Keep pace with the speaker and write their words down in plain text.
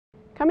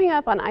Coming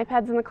up on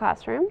iPads in the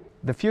Classroom,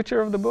 the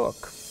future of the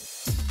book.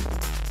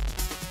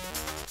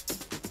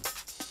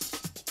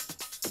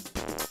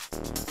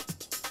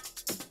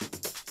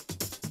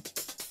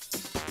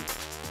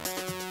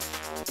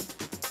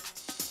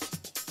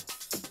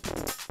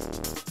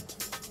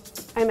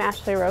 I'm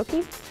Ashley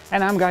Roque.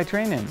 And I'm Guy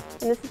Trainin.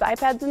 And this is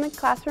iPads in the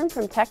Classroom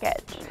from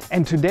TechEdge.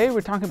 And today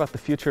we're talking about the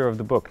future of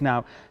the book.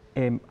 Now,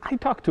 I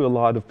talk to a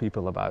lot of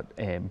people about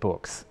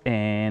books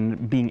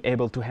and being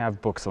able to have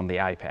books on the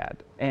iPad.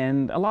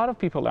 And a lot of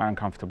people are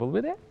uncomfortable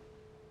with it.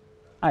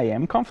 I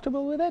am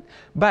comfortable with it,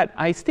 but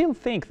I still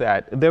think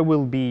that there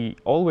will be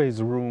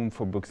always room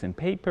for books in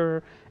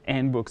paper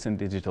and books in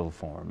digital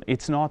form.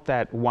 It's not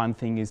that one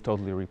thing is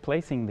totally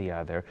replacing the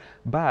other,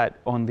 but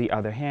on the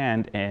other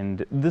hand,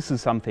 and this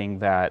is something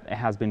that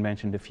has been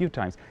mentioned a few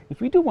times,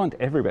 if we do want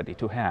everybody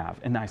to have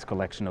a nice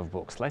collection of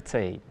books, let's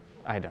say,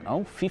 I don't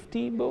know,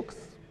 50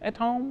 books at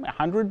home,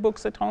 100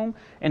 books at home,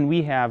 and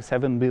we have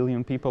 7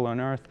 billion people on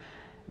Earth,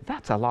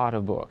 that's a lot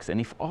of books. And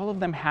if all of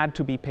them had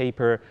to be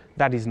paper,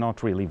 that is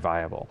not really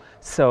viable.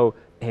 So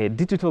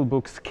digital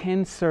books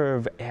can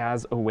serve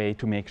as a way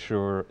to make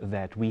sure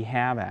that we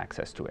have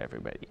access to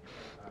everybody.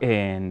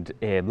 And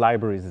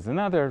libraries is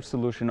another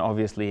solution,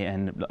 obviously,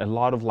 and a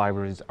lot of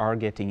libraries are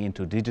getting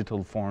into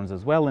digital forms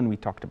as well, and we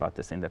talked about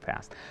this in the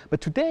past. But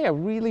today I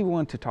really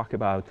want to talk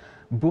about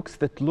books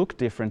that look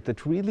different,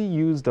 that really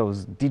use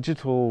those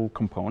digital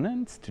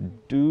components to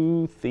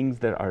do things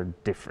that are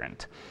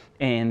different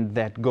and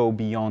that go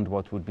beyond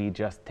what would be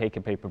just take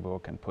a paper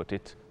book and put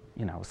it,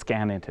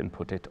 scan it and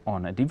put it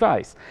on a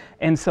device.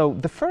 And so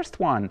the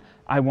first one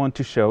I want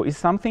to show is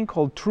something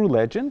called True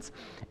Legends.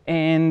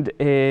 And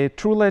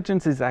True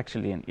Legends is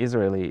actually an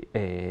Israeli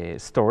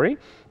story.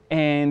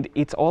 And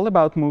it's all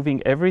about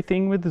moving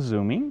everything with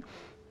zooming.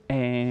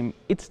 And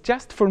it's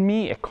just, for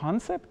me, a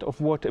concept of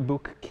what a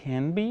book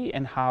can be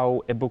and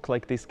how a book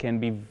like this can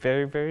be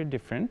very, very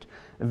different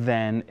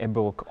than a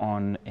book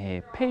on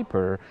a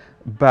paper.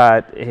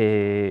 But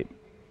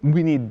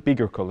we need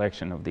bigger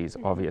collection of these,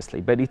 obviously.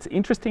 But it's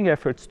interesting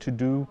efforts to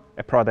do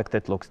a product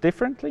that looks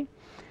differently.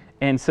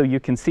 And so you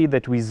can see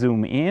that we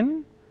zoom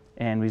in,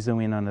 and we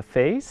zoom in on the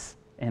face,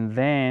 and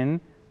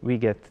then we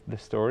get the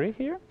story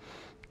here.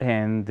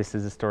 And this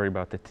is a story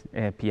about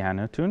the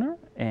piano tuner.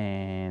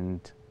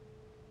 And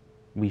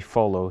we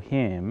follow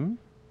him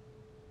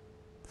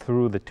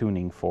through the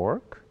tuning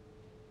fork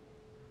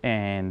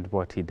and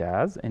what he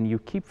does. And you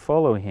keep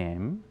following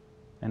him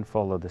and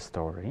follow the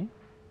story.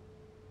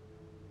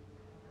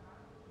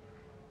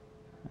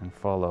 And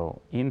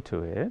follow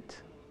into it.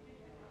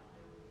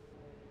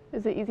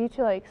 Is it easy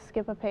to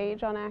skip a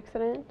page on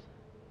accident?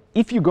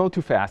 If you go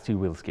too fast, you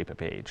will skip a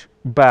page.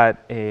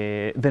 But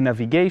the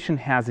navigation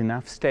has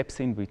enough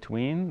steps in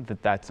between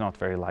that that's not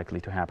very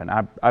likely to happen.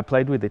 I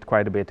played with it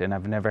quite a bit and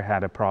I've never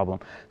had a problem.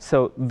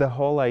 So the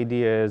whole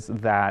idea is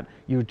that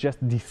you're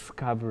just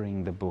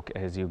discovering the book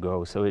as you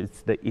go. So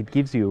it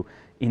gives you,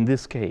 in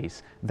this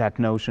case, that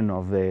notion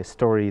of the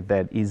story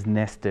that is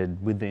nested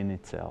within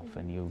itself,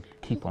 and you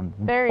keep on.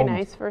 Very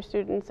nice for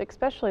students,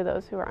 especially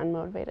those who are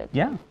unmotivated.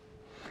 Yeah.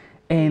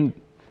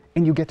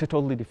 And you get a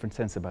totally different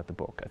sense about the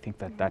book. I think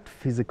that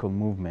physical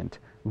movement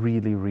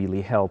really, really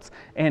helps.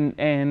 And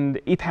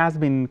it has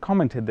been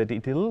commented that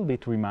it a little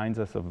bit reminds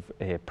us of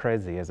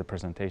Prezi as a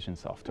presentation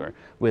software,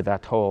 with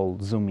that whole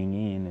zooming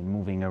in and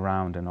moving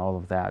around and all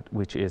of that,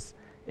 which is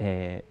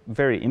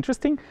very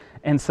interesting.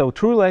 And so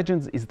True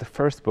Legends is the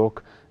first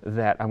book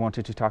that I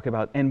wanted to talk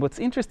about. And what's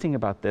interesting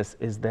about this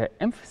is the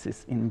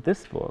emphasis in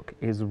this book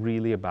is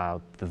really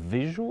about the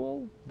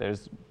visual.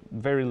 There's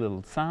very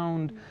little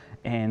sound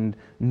and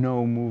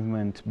no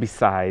movement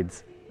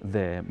besides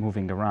the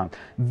moving around.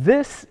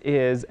 This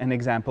is an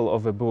example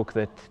of a book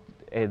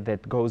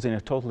that goes in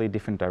a totally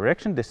different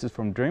direction. This is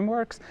from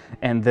DreamWorks,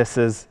 and this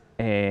is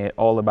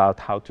all about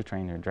How to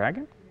Train Your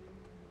Dragon,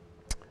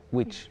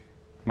 which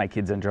my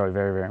kids enjoy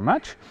very, very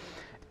much.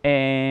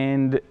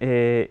 And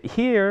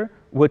here,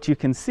 what you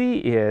can see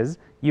is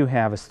you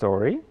have a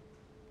story,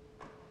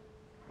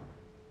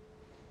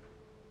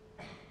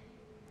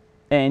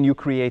 and you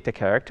create a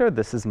character.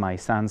 This is my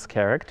son's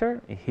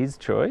character, his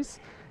choice.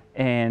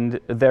 And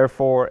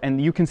therefore,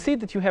 and you can see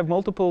that you have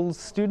multiple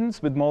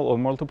students with or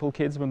multiple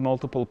kids with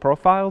multiple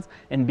profiles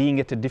and being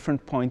at a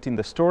different point in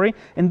the story.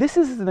 And this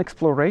is an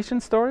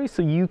exploration story,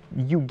 so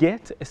you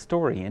get a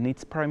story, and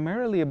it's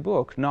primarily a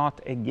book,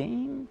 not a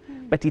game,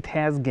 but it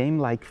has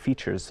game-like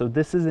features. So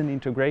this is an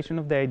integration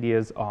of the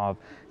ideas of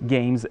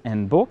games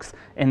and books.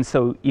 And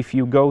so if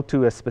you go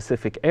to a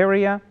specific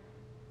area,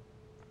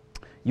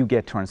 you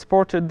get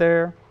transported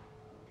there,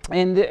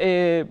 and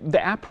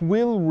the app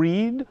will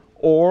read,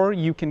 or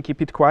you can keep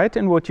it quiet,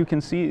 and what you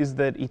can see is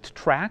that it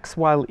tracks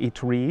while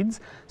it reads,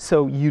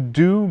 so you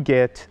do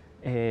get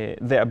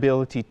the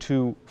ability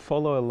to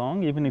follow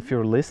along even if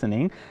you're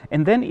listening,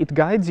 and then it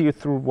guides you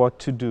through what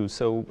to do.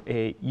 So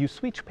you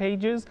switch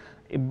pages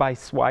by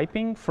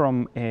swiping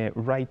from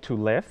right to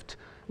left,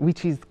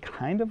 which is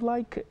kind of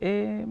like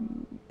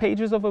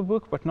pages of a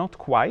book, but not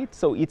quite.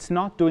 So it's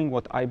not doing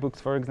what iBooks,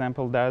 for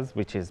example, does,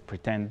 which is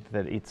pretend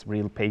that it's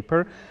real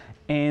paper.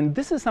 And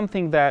this is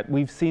something that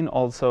we've seen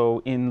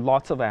also in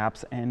lots of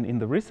apps, and in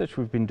the research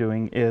we've been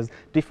doing is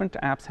different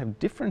apps have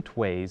different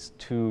ways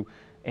to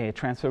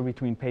transfer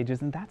between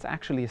pages, and that's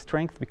actually a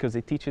strength because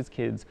it teaches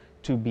kids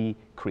to be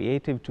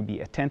creative, to be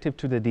attentive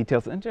to the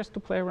details, and just to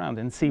play around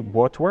and see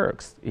what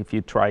works. If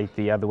you try it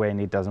the other way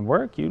and it doesn't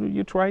work,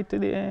 you try it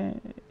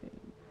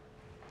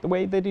the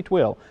way that it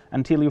will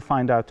until you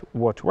find out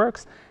what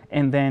works.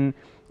 And then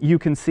you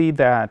can see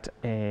that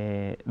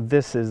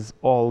this is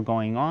all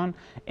going on.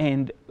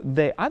 And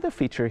the other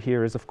feature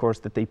here is, of course,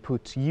 that they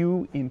put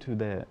you into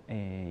the,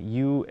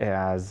 you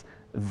as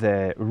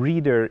the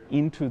reader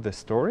into the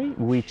story,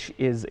 which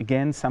is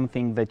again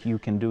something that you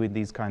can do in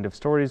these kind of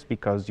stories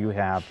because you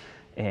have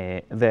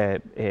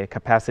the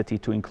capacity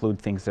to include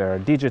things that are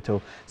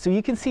digital. So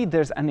you can see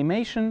there's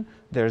animation,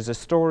 there's a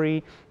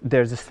story,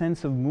 there's a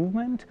sense of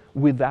movement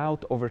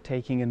without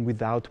overtaking and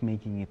without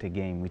making it a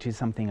game, which is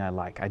something I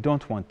like. I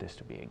don't want this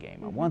to be a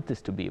game. I want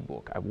this to be a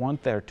book. I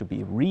want there to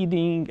be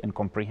reading and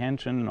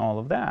comprehension and all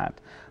of that.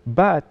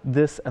 But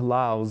this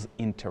allows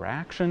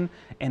interaction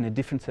and a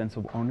different sense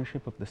of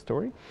ownership of the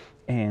story.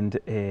 And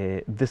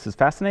this is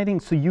fascinating.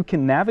 So you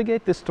can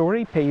navigate the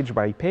story page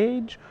by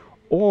page,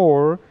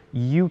 or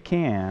you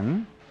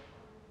can,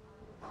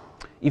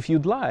 if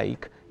you'd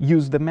like,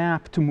 use the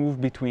map to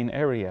move between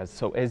areas.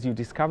 So as you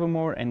discover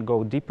more and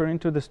go deeper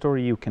into the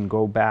story, you can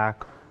go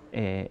back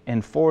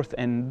and forth.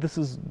 And this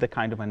is the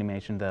kind of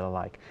animation that I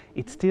like.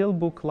 It's still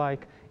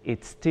book-like,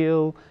 it's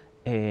still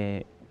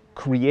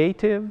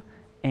creative,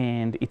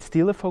 and it's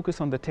still a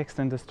focus on the text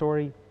and the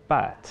story,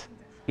 but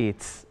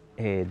it's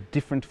a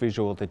different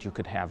visual that you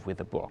could have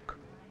with a book.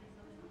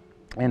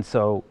 And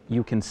so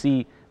you can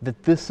see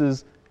that this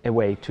is a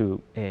way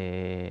to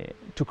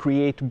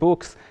create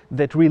books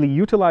that really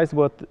utilize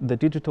what the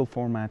digital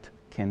format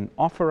can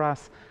offer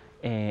us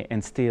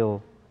and still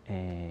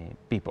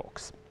be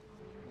books.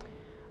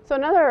 So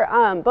another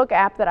book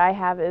app that I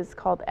have is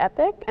called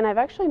Epic, and I've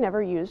actually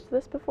never used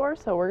this before,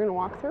 so we're going to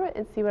walk through it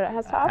and see what it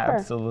has to offer.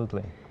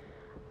 Absolutely.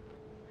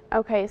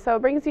 Okay, so it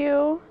brings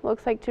you,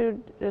 looks like,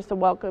 to just a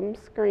welcome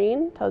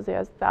screen. Tells you it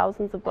has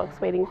thousands of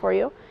books waiting for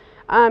you.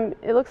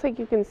 It looks like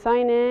you can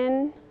sign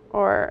in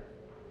or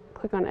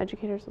click on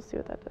educators. We'll see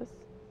what that does.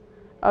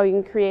 Oh, you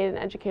can create an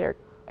educator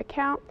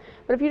account.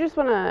 But if you just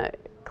want to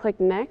click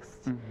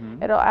next,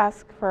 it'll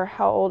ask for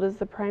how old is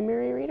the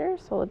primary reader.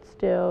 So let's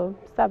do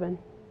 7.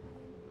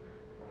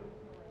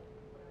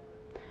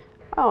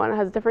 Oh, and it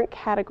has different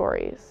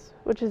categories,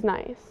 which is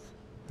nice.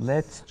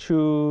 Let's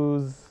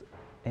choose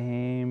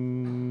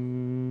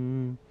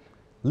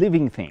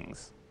living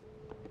things.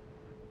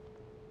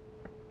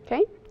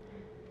 Okay.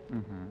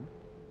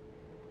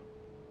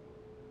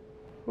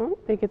 Well,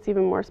 it gets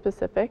even more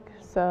specific,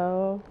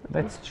 so...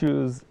 Let's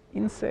choose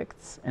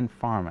insects and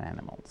farm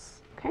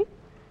animals. Okay. You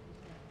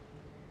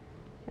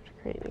have to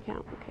create an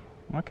account, okay.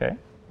 Okay,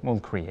 we'll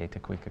create a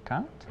quick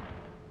account.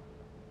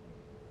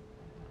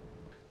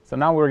 So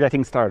now we're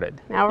getting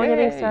started. Now we're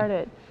getting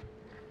started.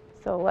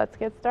 So let's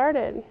get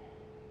started.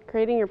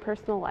 Creating your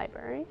personal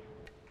library.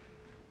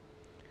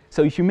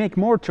 So if you make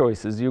more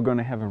choices, you're going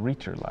to have a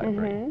richer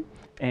library.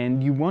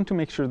 And you want to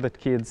make sure that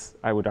kids,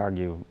 I would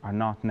argue, are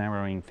not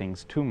narrowing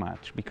things too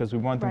much, because we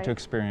want them to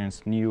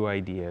experience new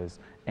ideas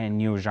and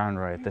new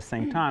genre. At the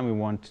same time, we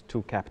want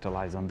to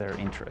capitalize on their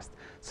interest.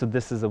 So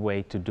this is a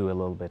way to do a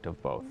little bit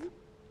of both.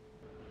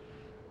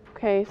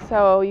 Okay,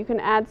 so you can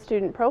add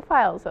student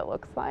profiles, it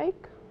looks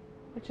like,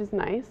 which is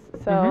nice.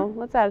 So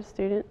let's add a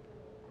student.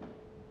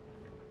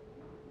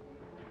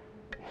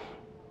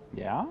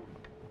 Yeah.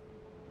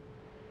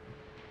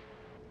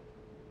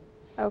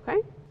 Okay.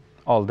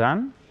 All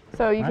done?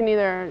 So you can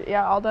either,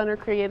 all done, or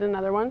create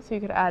another one, so you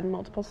could add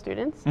multiple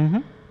students.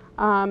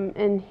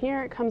 And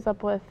here it comes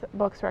up with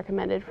books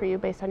recommended for you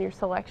based on your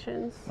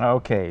selections.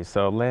 Okay,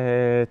 so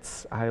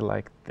I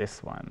like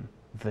this one.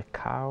 The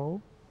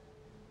Cow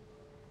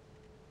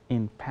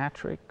in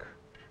Patrick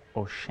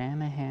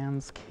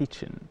O'Shanahan's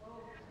Kitchen.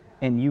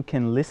 And you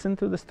can listen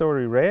to the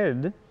story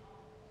read,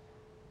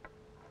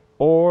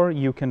 or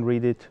you can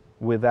read it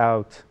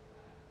without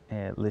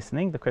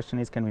listening. The question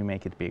is, can we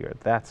make it bigger?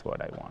 That's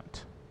what I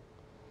want.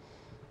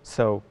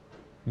 So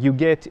you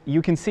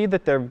can see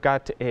that they've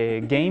got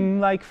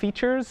game-like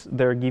features.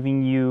 They're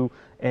giving you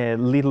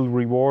little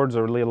rewards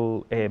or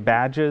little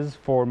badges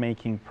for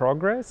making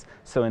progress.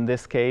 So in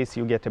this case,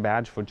 you get a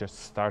badge for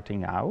just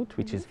starting out,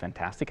 which is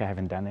fantastic. I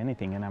haven't done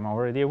anything and I'm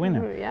already a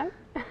winner. Yeah.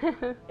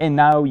 And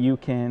now you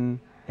can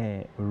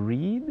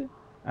read.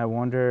 I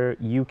wonder,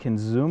 you can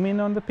zoom in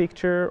on the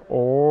picture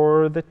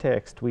or the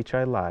text, which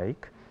I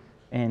like.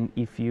 And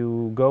if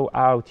you go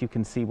out, you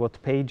can see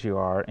what page you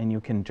are, and you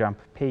can jump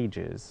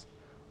pages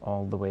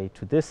all the way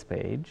to this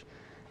page.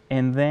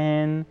 And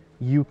then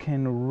you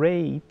can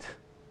rate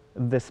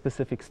the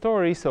specific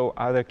story, so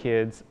other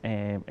kids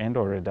and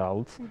or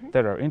adults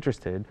that are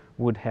interested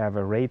would have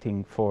a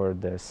rating for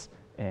this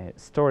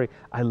story.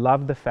 I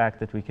love the fact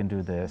that we can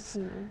do this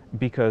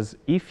because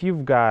if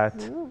you've got,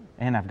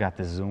 and I've got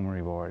the Zoom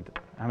reward,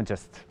 I'm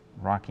just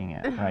rocking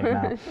it right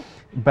now.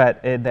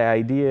 But the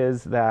idea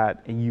is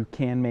that you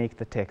can make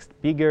the text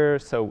bigger,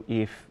 so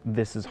if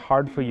this is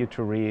hard for you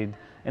to read,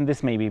 and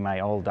this may be my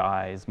old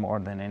eyes more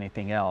than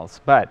anything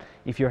else, but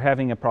if you're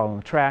having a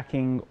problem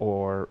tracking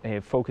or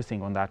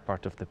focusing on that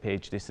part of the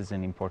page, this is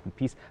an important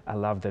piece. I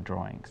love the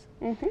drawings.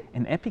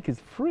 And Epic is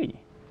free.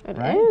 It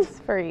right?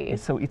 is free.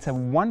 So it's a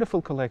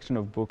wonderful collection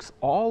of books,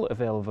 all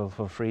available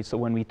for free. So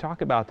when we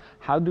talk about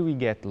how do we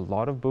get a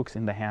lot of books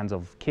in the hands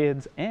of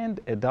kids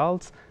and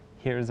adults,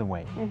 here's a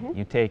way.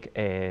 You take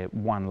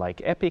one like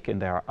Epic,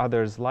 and there are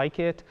others like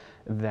it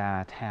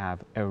that have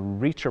a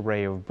rich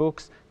array of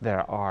books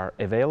that are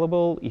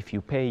available. If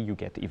you pay, you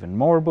get even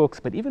more books,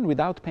 but even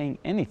without paying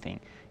anything,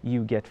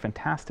 you get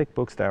fantastic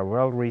books that are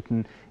well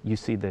written. You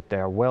see that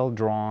they're well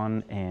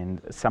drawn, and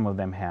some of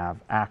them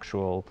have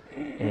actual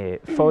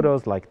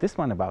photos, like this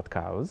one about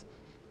cows.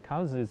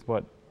 Cows is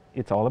what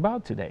it's all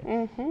about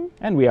today.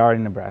 And we are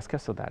in Nebraska,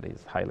 so that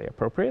is highly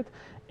appropriate.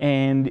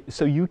 And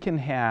so you can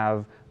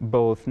have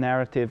both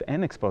narrative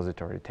and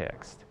expository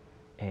text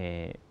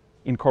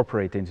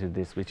incorporated into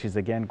this, which is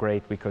again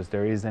great because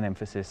there is an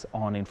emphasis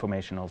on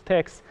informational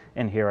text,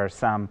 and here are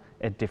some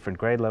at different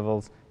grade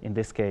levels. In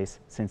this case,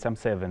 since I'm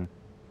 7,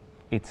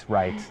 it's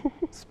right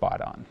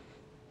spot on.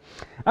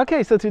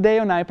 Okay, so today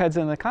on iPads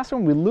in the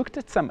Classroom, we looked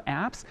at some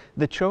apps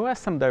that show us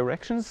some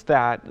directions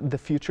that the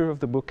future of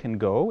the book can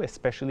go,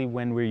 especially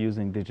when we're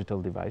using digital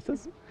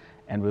devices.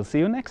 And we'll see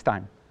you next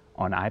time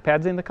on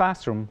iPads in the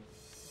Classroom.